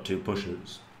only got 2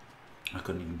 pushes, I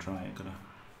couldn't even try it, could I?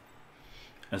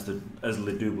 As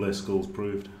Le Double Skulls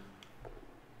proved.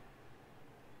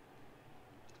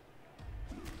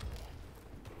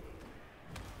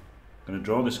 Gonna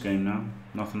draw this game now.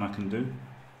 Nothing I can do.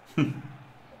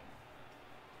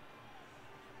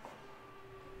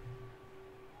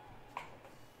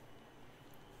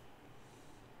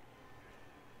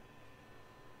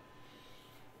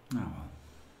 Oh well.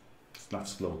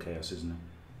 That's low chaos, isn't it?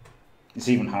 It's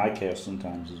even high chaos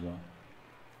sometimes as well.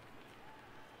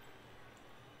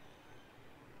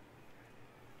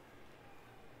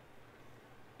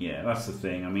 Yeah, that's the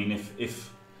thing. I mean,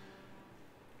 if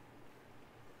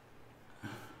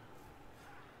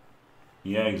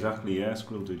yeah, exactly. Yeah,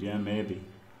 Squirrel Dude. Yeah, maybe.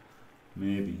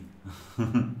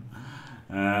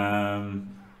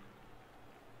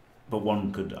 But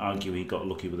one could argue he got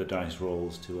lucky with the dice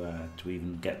rolls to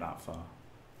even get that far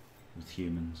with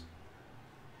humans.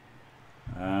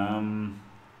 But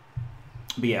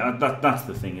yeah, that's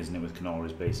the thing, isn't it? With Knorr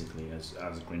is basically, as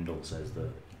Grindal says, that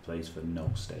he plays for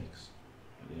no stakes.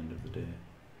 At the end of the day,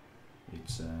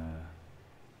 it's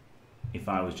if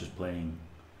I was just playing,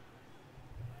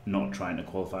 not trying to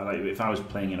qualify, like if I was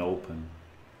playing an open,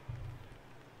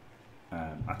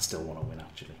 I'd still want to win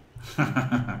actually.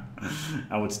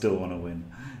 I would still want to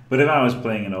win, but if I was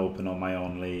playing an open on my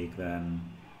own league, then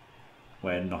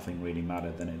where nothing really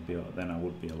mattered, then I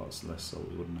would be a lot less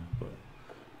salty, wouldn't I? But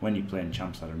when you're playing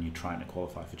Champs Ladder and you're trying to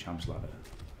qualify for Champs Ladder,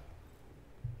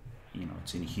 you know,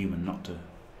 it's inhuman not to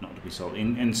be salty.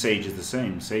 And Sage is the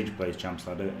same. Sage plays Champs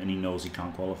Ladder and he knows he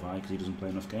can't qualify because he doesn't play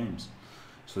enough games.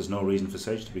 So there's no reason for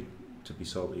Sage to be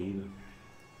salty either.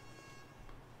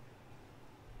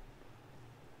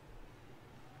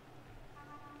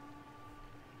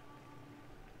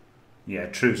 Yeah,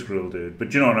 true Squirrel Dude. But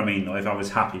do you know what I mean? If I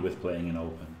was happy with playing an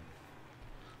open.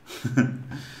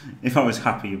 If I was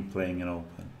happy with playing an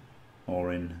open.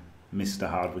 Or in Mr.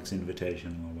 Hardwick's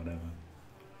invitation or whatever.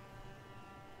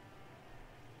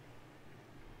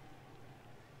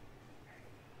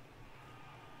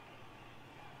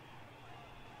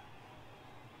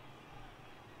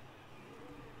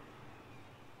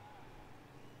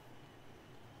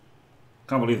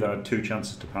 Can't believe that I had 2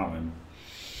 chances to power him.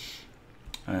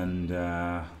 And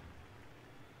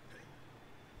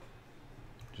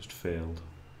just failed.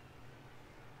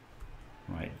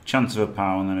 Right, chance of a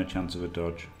power and then a chance of a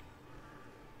dodge.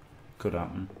 Could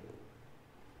happen.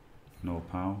 No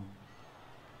power.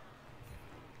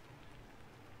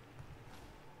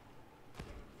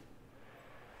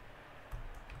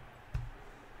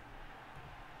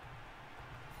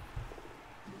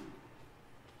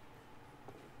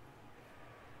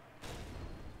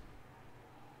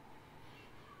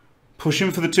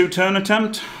 Pushing for the 2-turn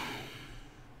attempt.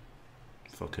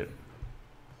 Fuck it.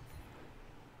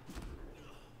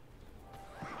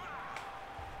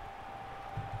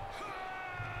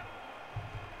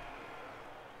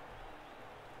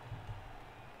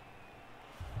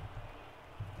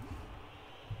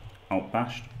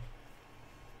 Outbashed.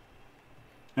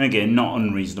 And again, not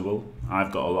unreasonable.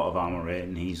 I've got a lot of armor rate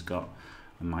and he's got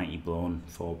A mighty blow and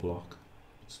 4 block.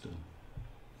 But still.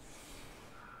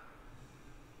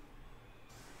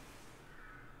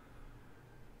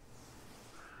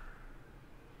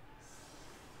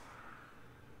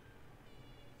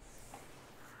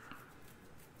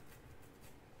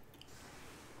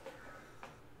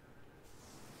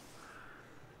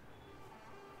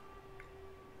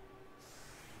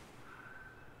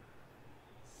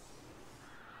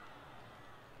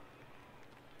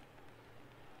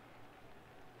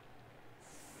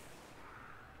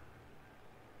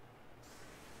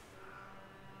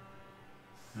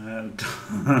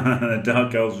 The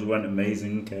Dark Elves went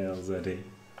amazing, KL Eddie.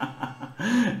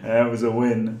 It was a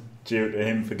win due to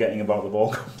him forgetting about the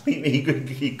ball completely.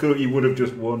 He would have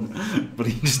just won, but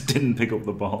he just didn't pick up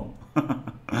the ball.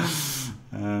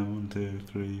 1, 2,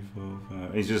 3, 4,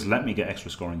 5. He's just let me get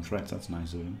extra scoring threats. That's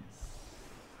nice of him.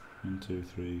 1, 2,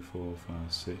 3, 4, 5,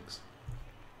 6.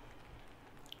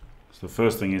 So the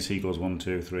first thing is he goes 1,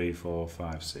 2, 3, 4,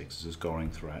 5, 6 as a scoring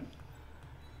threat,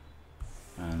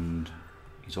 and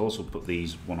he's also put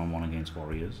these one-on-one against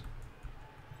warriors.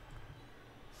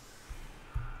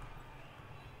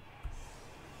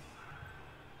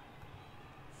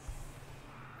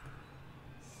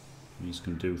 These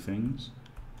can do things.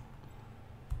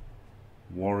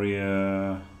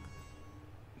 Warrior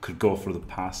could go for the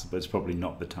pass, but it's probably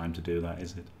not the time to do that,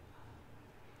 is it?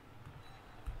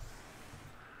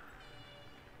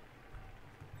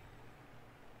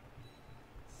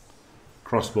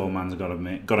 Crossbowman's got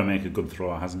to make a good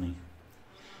throw, hasn't he?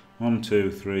 1,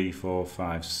 2, 3, 4,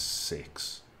 5,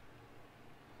 6,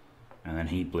 and then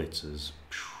he blitzes.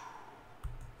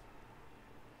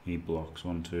 He blocks.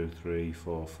 1, 2, 3,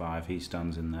 4, 5. He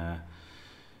stands in there.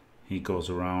 He goes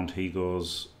around. He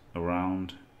goes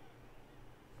around.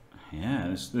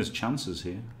 Yeah, there's chances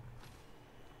here.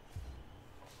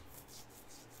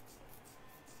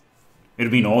 It'd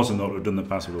have been awesome though to have done the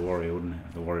pass with the warrior, wouldn't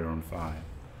it? The warrior on 5.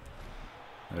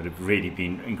 It would have really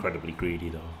been incredibly greedy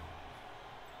though.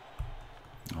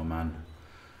 Oh man.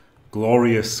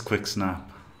 Glorious quick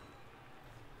snap.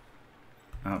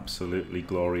 Absolutely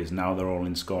glorious. Now they're all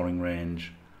in scoring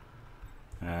range.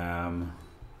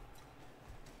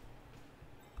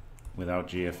 Without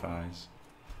GFIs.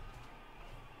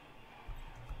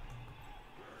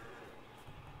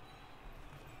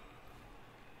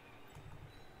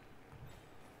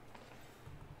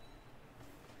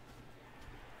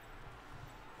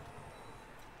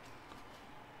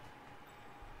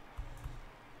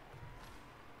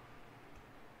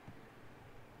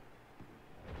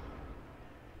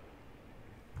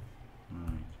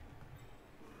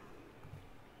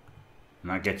 And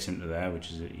that gets into there,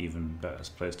 which is an even better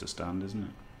place to stand, isn't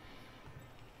it?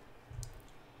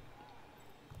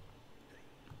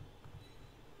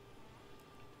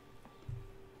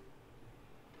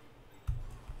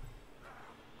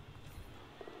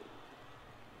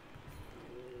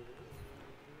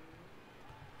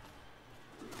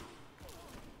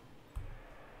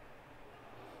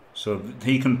 So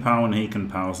he can power and he can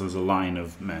power, so there's a line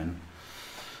of men.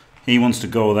 He wants to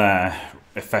go there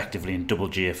effectively and double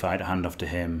GFI to hand off to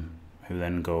him, who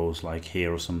then goes like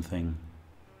here or something.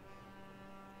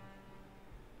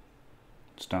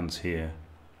 Stands here.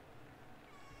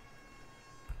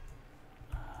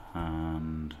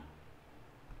 And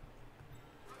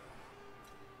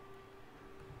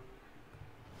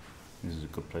this is a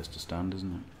good place to stand,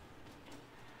 isn't it?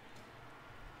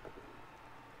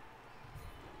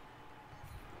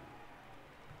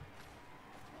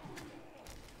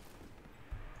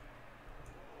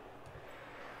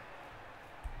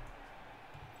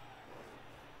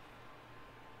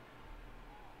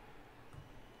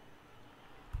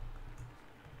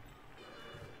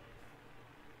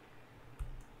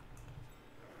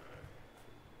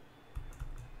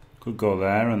 Could go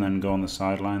there and then go on the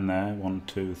sideline there. 1,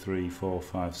 2, 3, 4,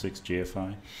 5, 6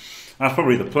 GFI. That's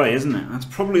probably the play, isn't it? That's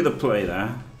probably the play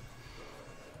there.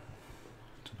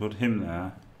 To put him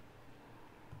there.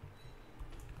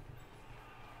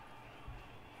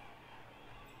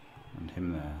 And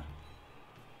him there.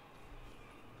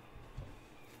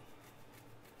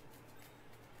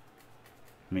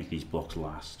 Make these blocks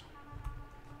last.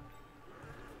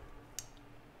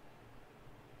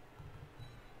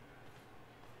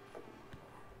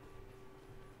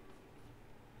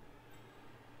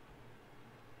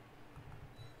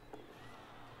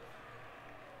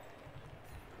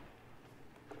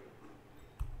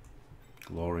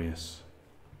 Glorious.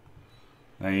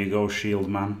 There you go, shield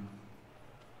man.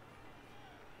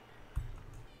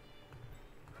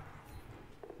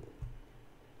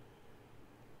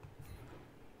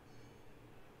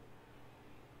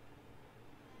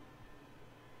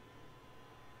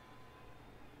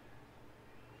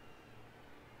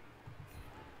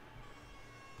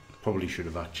 Probably should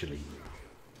have actually.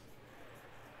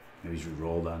 Maybe he's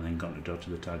re-rolled that and then gone to dodge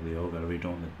the tag of the ogre. I really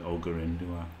don't want the ogre in,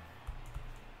 do I?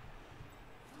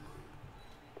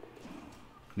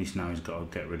 At least now he's got to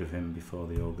get rid of him before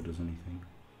the ogre does anything.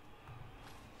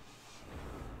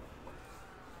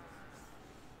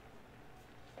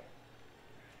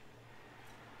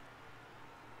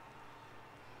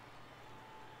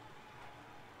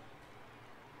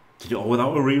 Oh,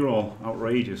 without a reroll.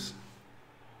 Outrageous.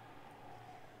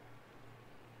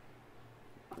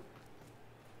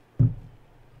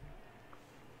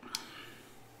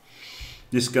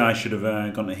 This guy should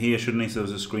have gone to here, shouldn't he? So there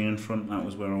was a screen in front. That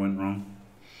was where I went wrong.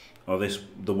 Or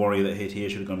the warrior that hit here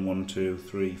should have gone 1, 2,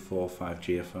 3, 4, 5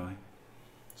 GFI.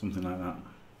 Something like that.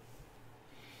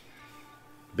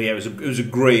 But yeah, it was a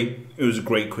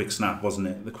great quick snap, wasn't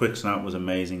it? The quick snap was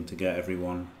amazing to get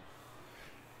everyone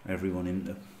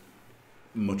into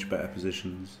much better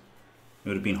positions. It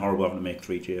would have been horrible having to make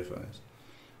 3 GFIs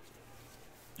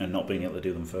and not being able to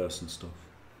do them first and stuff.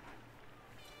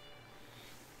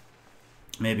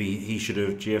 Maybe he should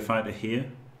have GFI'd to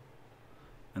here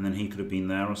and then he could have been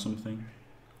there or something,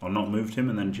 or not moved him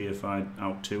and then GFI'd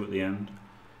out 2 at the end.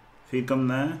 If he'd gone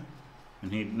there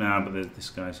and but this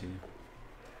guy's here.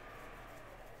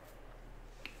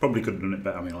 Probably could have done it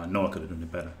better. I mean, I know I could have done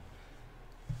it better.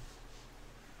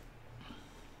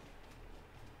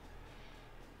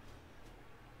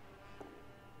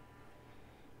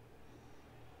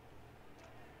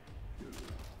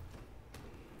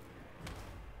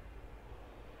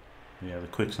 Yeah, the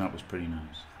quick snap was pretty nice.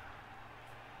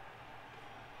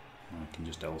 I can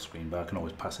just L screen, but I can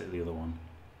always pass it to the other one.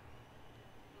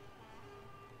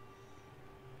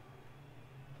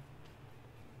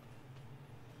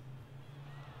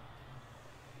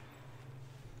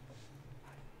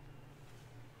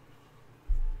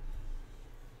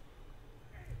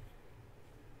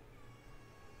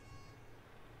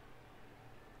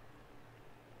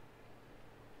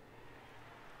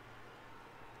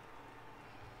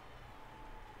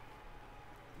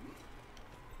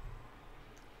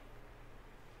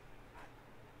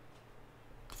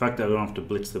 The fact that I don't have to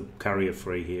blitz the carrier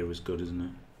free here is good, isn't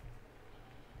it?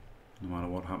 No matter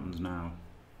what happens now.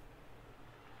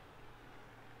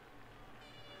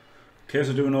 Okay,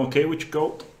 so doing okay with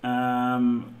Gold.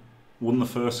 Won the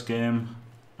first game,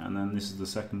 and then this is the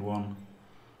second one.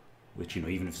 Which, you know,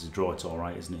 even if it's a draw, it's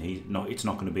alright, isn't it? It's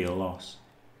not going to be a loss.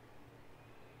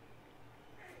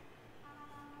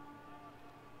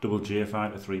 Double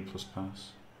GFI to 3+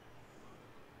 pass.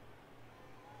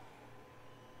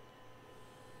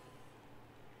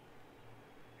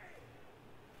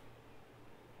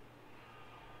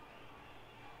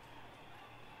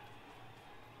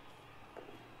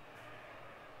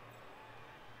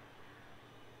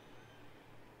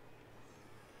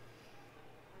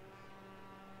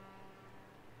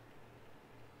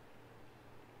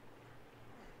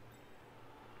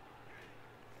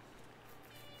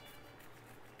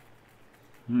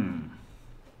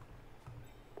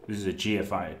 This is a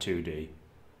GFI at 2D.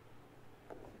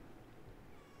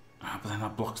 But then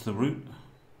that blocks the route.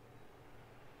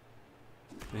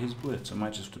 For his blitz, it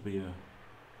might just have to be a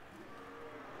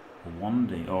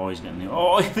 1D. Oh, he's getting the...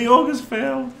 Oh, the ogre's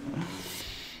failed!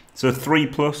 So a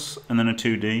 3+, and then a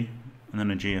 2D, and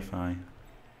then a GFI.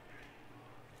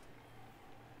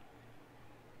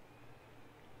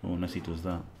 Oh, unless he does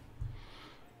that.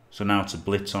 So now it's a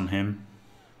blitz on him.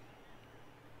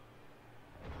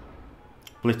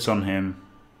 Blitz on him.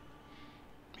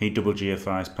 He double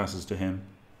GFIs, passes to him.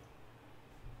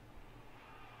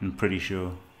 I'm pretty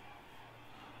sure.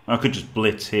 I could just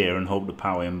blitz here and hope to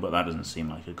power him, but that doesn't seem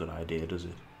like a good idea, does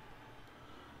it?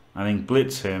 I think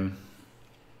blitz him.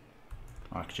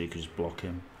 Actually, could just block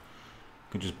him.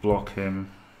 Could just block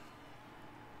him.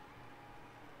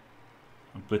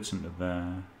 I'll blitz him to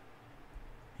there.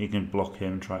 He can block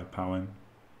him, try to power him.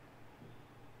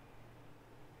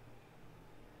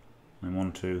 And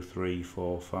 1, 2, 3,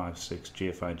 4, 5, 6,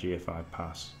 GFI, GFI,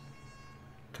 pass,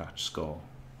 catch, score.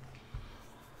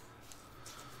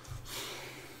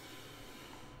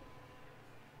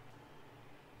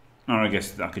 Or I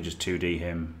guess I could just 2D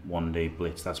him, 1D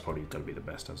blitz. That's probably got to be the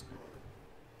best, hasn't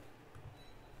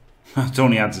it? It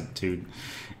only adds it to.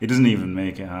 It doesn't even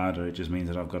make it harder. It just means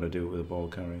that I've got to do it with a ball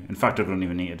carrier. In fact, I don't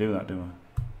even need to do that, do I?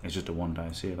 It's just a 1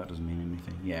 dice here. That doesn't mean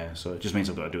anything. Yeah, so it just means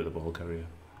I've got to do it with a ball carrier.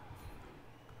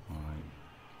 Alright.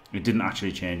 It didn't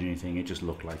actually change anything, it just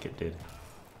looked like it did.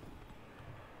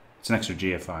 It's an extra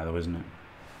GFI though, isn't it?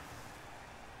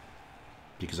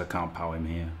 Because I can't power him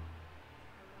here.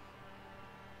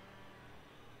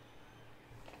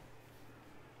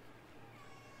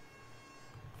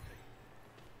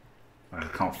 I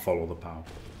can't follow the power.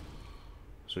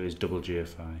 So he's double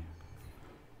GFI.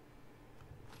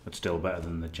 But still better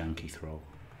than the janky throw.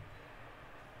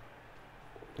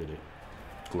 Did it?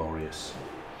 Glorious.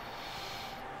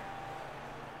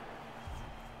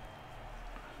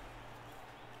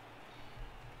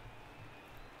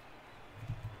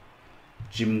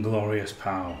 Jim Glorious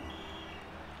Pow.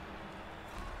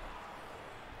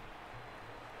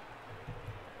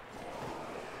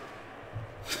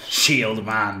 Shield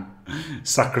man.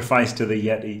 Sacrifice to the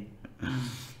Yeti.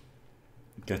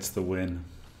 Gets the win.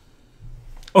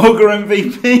 Ogre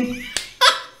MVP.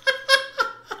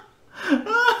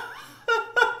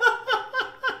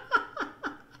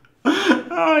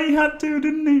 Oh, he had to,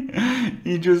 didn't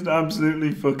he? He just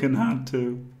absolutely fucking had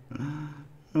to.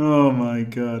 Oh my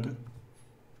god.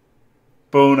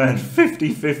 Bonehead,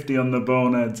 50-50 on the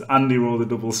boneheads. Andy rolled a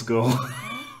double skull.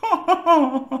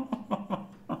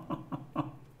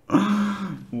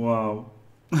 Wow.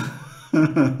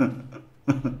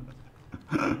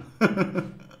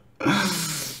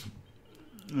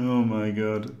 Oh my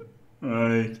god.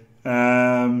 Right.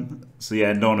 So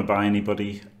yeah, don't want to buy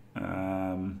anybody.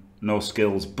 No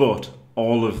skills, but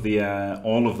all of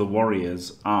the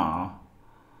warriors are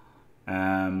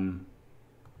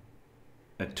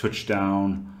a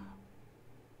touchdown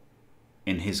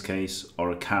in his case,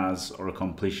 or a Kaz, or a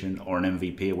completion, or an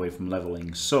MVP away from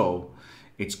leveling. So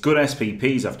it's good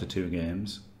SPPs after 2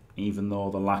 games, even though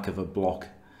the lack of a block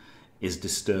is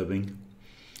disturbing.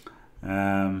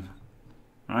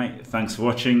 Right, thanks for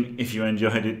watching. If you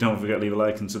enjoyed it, don't forget to leave a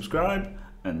like and subscribe,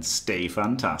 and stay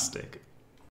fantastic.